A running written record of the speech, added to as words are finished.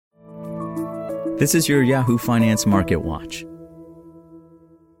This is your Yahoo Finance Market Watch.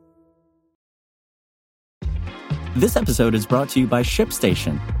 This episode is brought to you by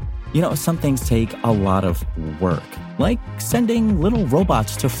ShipStation. You know, some things take a lot of work, like sending little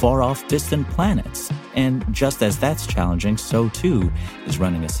robots to far-off distant planets. And just as that's challenging, so too is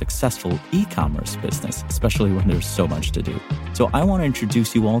running a successful e-commerce business, especially when there's so much to do. So I want to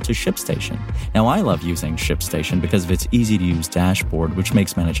introduce you all to ShipStation. Now, I love using ShipStation because of its easy-to-use dashboard, which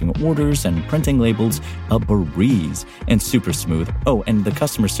makes managing orders and printing labels a breeze and super smooth. Oh, and the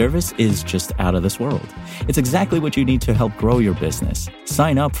customer service is just out of this world. It's exactly what you need to help grow your business.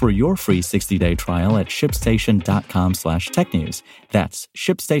 Sign up for your free 60-day trial at shipstation.com/technews. That's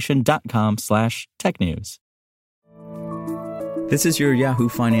shipstation.com/technews. This is your Yahoo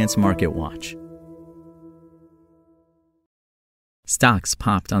Finance Market Watch. Stocks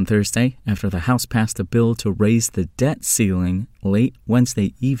popped on Thursday after the House passed a bill to raise the debt ceiling late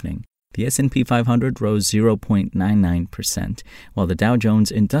Wednesday evening. The S&P 500 rose 0.99%, while the Dow Jones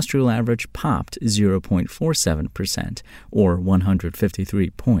Industrial Average popped 0.47%, or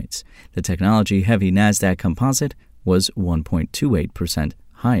 153 points. The technology-heavy Nasdaq Composite was 1.28%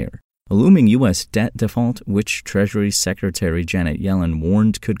 higher. A looming U.S. debt default, which Treasury Secretary Janet Yellen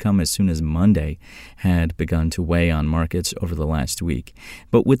warned could come as soon as Monday, had begun to weigh on markets over the last week.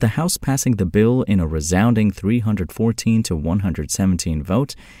 But with the House passing the bill in a resounding 314 to 117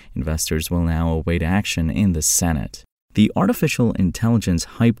 vote, investors will now await action in the Senate. The artificial intelligence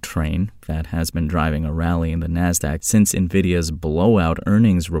hype train that has been driving a rally in the Nasdaq since NVIDIA's blowout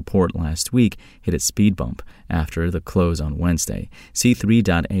earnings report last week hit its speed bump after the close on Wednesday.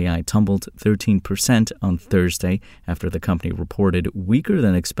 C3.ai tumbled 13% on Thursday after the company reported weaker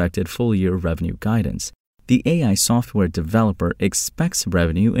than expected full-year revenue guidance. The AI software developer expects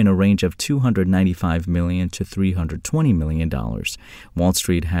revenue in a range of $295 million to $320 million. Wall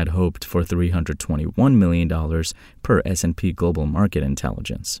Street had hoped for $321 million per S&P Global Market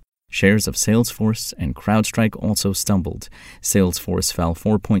Intelligence. Shares of Salesforce and CrowdStrike also stumbled. Salesforce fell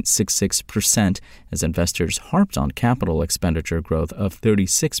 4.66% as investors harped on capital expenditure growth of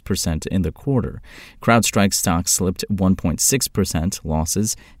 36% in the quarter. CrowdStrike stock slipped 1.6%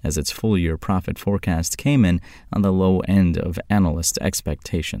 losses as its full-year profit forecast came in on the low end of analyst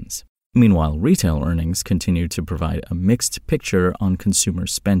expectations. Meanwhile, retail earnings continued to provide a mixed picture on consumer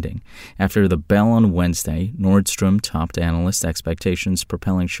spending. After the bell on Wednesday, Nordstrom topped analyst expectations,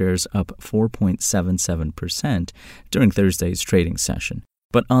 propelling shares up 4.77% during Thursday's trading session.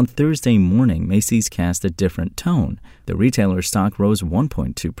 But on Thursday morning, Macy's cast a different tone. The retailer stock rose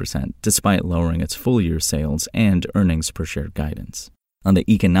 1.2%, despite lowering its full-year sales and earnings per share guidance. On the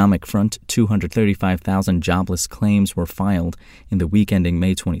economic front, 235,000 jobless claims were filed in the week ending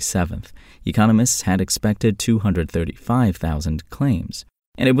May 27th. Economists had expected 235,000 claims.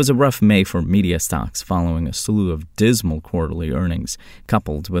 And it was a rough May for media stocks following a slew of dismal quarterly earnings,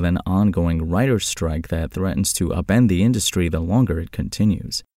 coupled with an ongoing writer's strike that threatens to upend the industry the longer it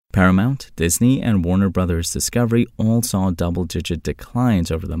continues. Paramount, Disney, and Warner Bros. Discovery all saw double-digit declines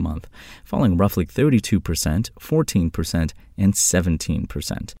over the month, falling roughly 32%, 14%, and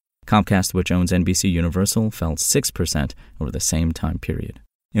 17%. Comcast, which owns NBC Universal, fell 6% over the same time period.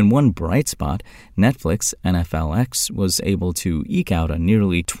 In one bright spot, Netflix, NFLX, was able to eke out a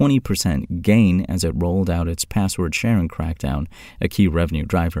nearly 20% gain as it rolled out its password sharing crackdown, a key revenue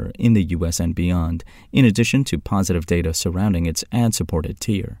driver in the U.S. and beyond, in addition to positive data surrounding its ad-supported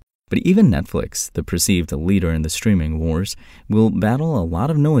tier. But even Netflix, the perceived leader in the streaming wars, will battle a lot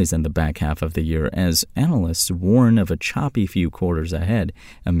of noise in the back half of the year as analysts warn of a choppy few quarters ahead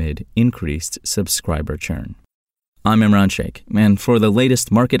amid increased subscriber churn. I'm Imran Sheikh, and for the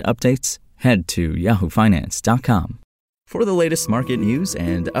latest market updates, head to yahoofinance.com. For the latest market news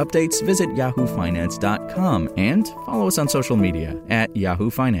and updates, visit yahoofinance.com and follow us on social media at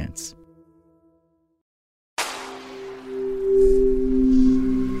Yahoo Finance.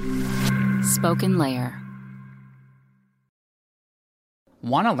 Spoken Layer.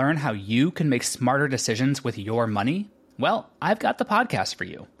 Want to learn how you can make smarter decisions with your money? Well, I've got the podcast for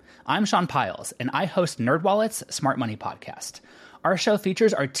you. I'm Sean Piles, and I host NerdWallet's Smart Money Podcast. Our show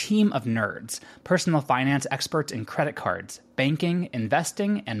features our team of nerds, personal finance experts in credit cards, banking,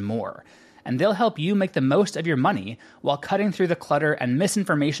 investing, and more. And they'll help you make the most of your money while cutting through the clutter and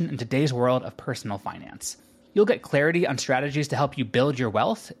misinformation in today's world of personal finance. You'll get clarity on strategies to help you build your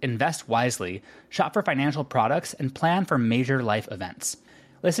wealth, invest wisely, shop for financial products, and plan for major life events.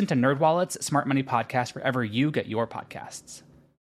 Listen to NerdWallet's Smart Money Podcast wherever you get your podcasts.